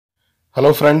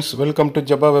Hello friends, welcome to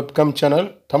Jeba webcam channel.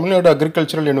 Tamil Nadu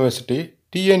Agricultural University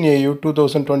TNAU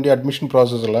 2020 admission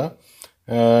process la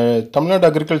Tamil Nadu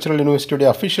Agricultural University உடைய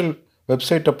official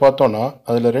website பார்த்தோம்னா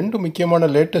அதுல ரெண்டு முக்கியமான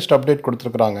latest update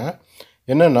கொடுத்திருக்காங்க.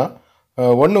 என்னன்னா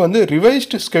ஒன்னு வந்து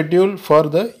revised schedule for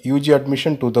the UG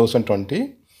admission 2020.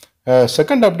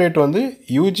 Second update வந்து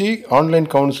UG online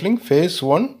counseling phase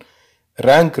 1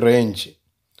 rank range.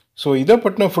 So, இதை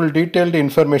பற்றின full detailed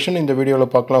information இந்த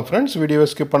வீடியோவில் பார்க்கலாம் friends. வீடியோவை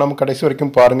ஸ்கிப் பண்ணாமல் கடைசி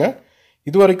வரைக்கும் பாருங்கள்.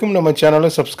 இது வரைக்கும் நம்ம சேனலை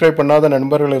சப்ஸ்கிரைப் பண்ணாத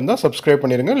நண்பர்கள் இருந்தால் சப்ஸ்கிரைப்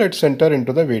பண்ணிடுங்க. Let's enter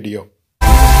into the video.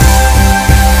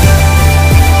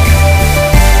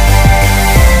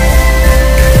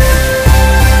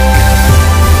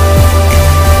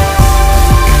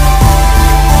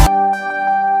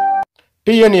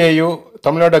 TNAU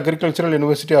Tamil Nadu Agricultural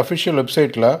University official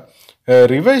website la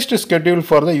revised schedule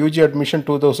for the UG admission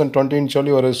 2020 ன்னு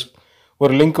சொல்லி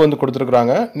ஒரு லிங்க் வந்து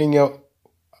கொடுத்துருக்குறாங்க. நீங்கள்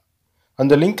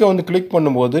அந்த லிங்க்கை வந்து கிளிக்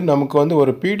பண்ணும்போது நமக்கு வந்து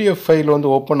ஒரு பிடிஎஃப் ஃபைல் வந்து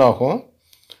ஓப்பன் ஆகும்.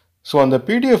 ஸோ அந்த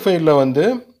பிடிஎஃப் ஃபைலில் வந்து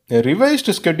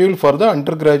revised schedule for the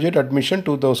under graduate admission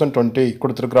 2020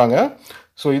 கொடுத்துருக்குறாங்க.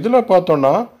 ஸோ இதில்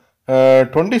பார்த்தோன்னா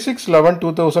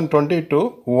 26/11/2020 to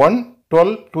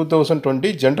 1/12/2020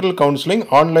 ஜென்ரல் கவுன்சிலிங்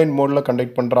ஆன்லைன் மோடில்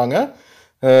கண்டக்ட் பண்ணுறாங்க.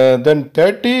 தென்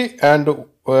 30 அண்ட்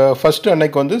ஃபஸ்ட்டு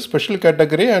அன்னைக்கு வந்து special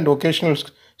category and vocational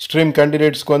stream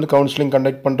கேண்டிடேட்ஸ்க்கு வந்து கவுன்சிலிங்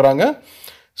கண்டக்ட் பண்ணுறாங்க.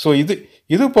 ஸோ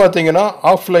இது பார்த்தீங்கன்னா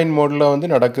ஆஃப்லைன் மோடில் வந்து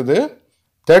நடக்குது.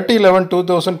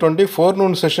 30/11/2020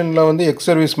 ஃபோர்நூன் செஷனில் வந்து எக்ஸ்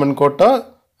சர்வீஸ்மென் கோட்டா,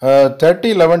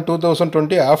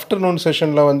 30/11/2020 ஆஃப்டர்நூன்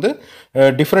செஷனில் வந்து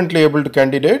டிஃப்ரெண்ட்லி ஏபிள்டு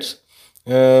கேண்டிடேட்ஸ்,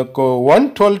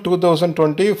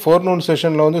 1/12/2020 ஃபோர்நூன்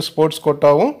செஷனில் வந்து ஸ்போர்ட்ஸ்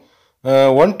கோட்டாவும்,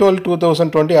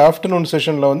 1/12/2020 ஆஃப்டர்நூன்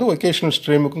செஷனில் வந்து ஒகேஷ்னல்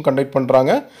ஸ்ட்ரீமுக்கும் கண்டக்ட்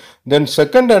பண்ணுறாங்க. தென்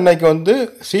செகண்ட் அன்னைக்கு வந்து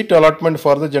seat allotment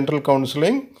for the general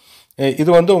counselling, இது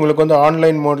வந்து உங்களுக்கு வந்து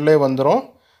ஆன்லைன் மோட்லேயே வந்துடும்.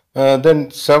 தென்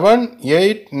 7,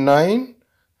 8, 9,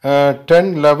 10,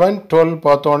 11, 12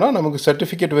 பார்த்தோன்னா நமக்கு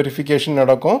சர்டிஃபிகேட் வெரிஃபிகேஷன்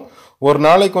நடக்கும். ஒரு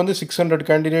நாளைக்கு வந்து 600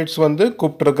 கேண்டிடேட்ஸ் வந்து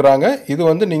கூப்பிட்டுருக்குறாங்க. இது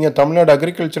வந்து நீங்கள் தமிழ்நாடு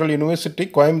அக்ரிகல்ச்சரல் யூனிவர்சிட்டி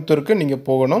கோயம்புத்தூருக்கு நீங்கள்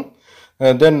போகணும்.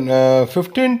 தென்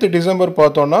 15th டிசம்பர்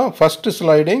பார்த்தோன்னா first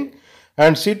sliding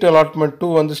and seat allotment 2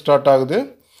 வந்து ஸ்டார்ட் ஆகுது.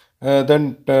 தென்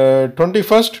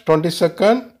 21st,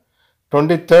 22nd,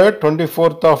 23rd,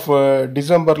 24th of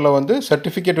டிசம்பரில் வந்து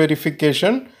certificate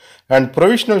verification and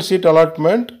provisional seat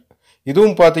allotment.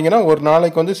 இதுவும் பார்த்தீங்கன்னா ஒரு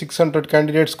நாளைக்கு வந்து 600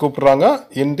 கேண்டிடேட்ஸ் கூப்பிட்றாங்க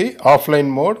இன் தி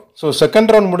offline mode. So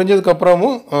second round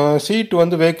முடிஞ்சதுக்கப்புறமும் seat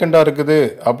வந்து வேக்கண்டாக இருக்குது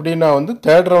அப்படின்னா வந்து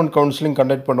தேர்ட் ரவுண்ட் கவுன்சிலிங்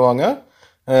கண்டக்ட் பண்ணுவாங்க.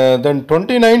 தென்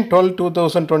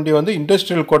 29/12/2020 வந்து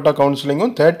industrial quota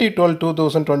கவுன்சிலிங்கும்,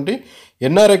 30/12/2020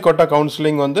 NRI quota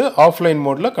counselling வந்து ஆஃப்லைன்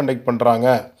மோடில் கண்டக்ட் பண்ணுறாங்க.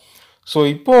 ஸோ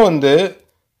இப்போது வந்து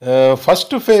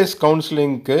ஃபஸ்ட்டு ஃபேஸ்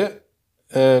கவுன்சிலிங்க்கு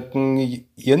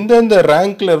எந்தெந்த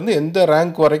ரேங்க்லேருந்து எந்த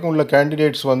ரேங்க் வரைக்கும் உள்ள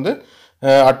கேண்டிடேட்ஸ் வந்து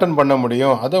அட்டன் பண்ண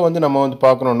முடியும் அதை வந்து நம்ம வந்து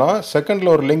பார்க்கணுன்னா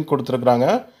செகண்டில் ஒரு லிங்க் கொடுத்துருக்குறாங்க.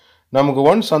 நமக்கு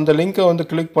ஒன்ஸ் அந்த லிங்க்கை வந்து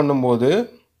கிளிக் பண்ணும்போது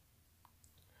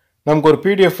நமக்கு ஒரு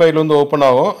பிடிஎஃப் ஃபைல் வந்து ஓப்பன்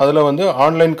ஆகும். அதில் வந்து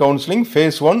online counselling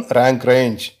face 1 rank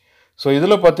range. So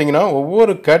இதில் பார்த்தீங்கன்னா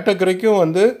ஒவ்வொரு கேட்டகரிக்கும்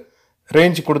வந்து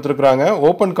ரேஞ்ச் கொடுத்துருக்குறாங்க.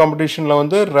 ஓப்பன் காம்படிஷனில்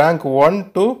வந்து ரேங்க் 1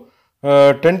 to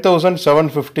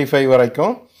 10,755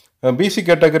 வரைக்கும், பிசி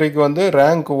கேட்டகரிக்கு வந்து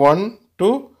ரேங்க் 1 to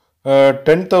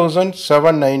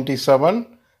 10,797,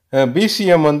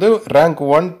 பிசிஎம் வந்து ரேங்க்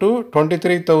 1 to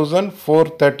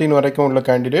 23,413 வரைக்கும் உள்ள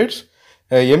கேண்டிடேட்ஸ்,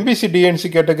 எம்பிசி டிஎன்சி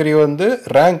கேட்டகரி வந்து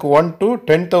ரேங்க் 1 to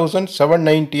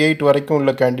 10,798 வரைக்கும்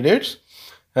உள்ள கேண்டிடேட்ஸ்,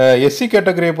 எஸ்சி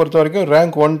கேட்டகரியை பொறுத்த வரைக்கும்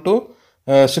ரேங்க் 1 to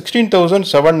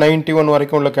 16,791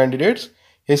 வரைக்கும் உள்ள கேண்டிடேட்ஸ்,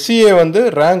 எஸ்சிஏ வந்து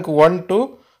ரேங்க் 1 to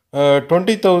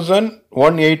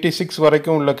 20,186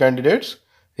 வரைக்கும் உள்ள கேண்டிடேட்ஸ்,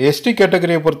 எஸ்டி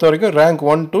கேட்டகரியை பொறுத்த வரைக்கும் ரேங்க்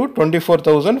 1 to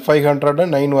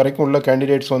 24,509 வரைக்கும் உள்ள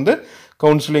கேண்டிடேட்ஸ் வந்து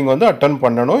கவுன்சிலிங் வந்து அட்டன்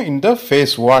பண்ணணும் இந்த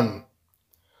ஃபேஸ் 1.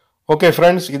 ஓகே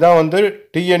ஃப்ரெண்ட்ஸ், இதான் வந்து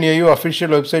TNAU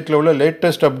அஃபிஷியல் வெப்சைட்டில் உள்ள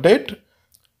latest update.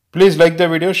 Please like the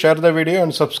video, share the video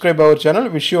and subscribe our channel.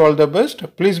 Wish you all the best.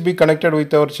 Please be connected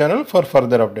with our channel for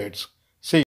further updates.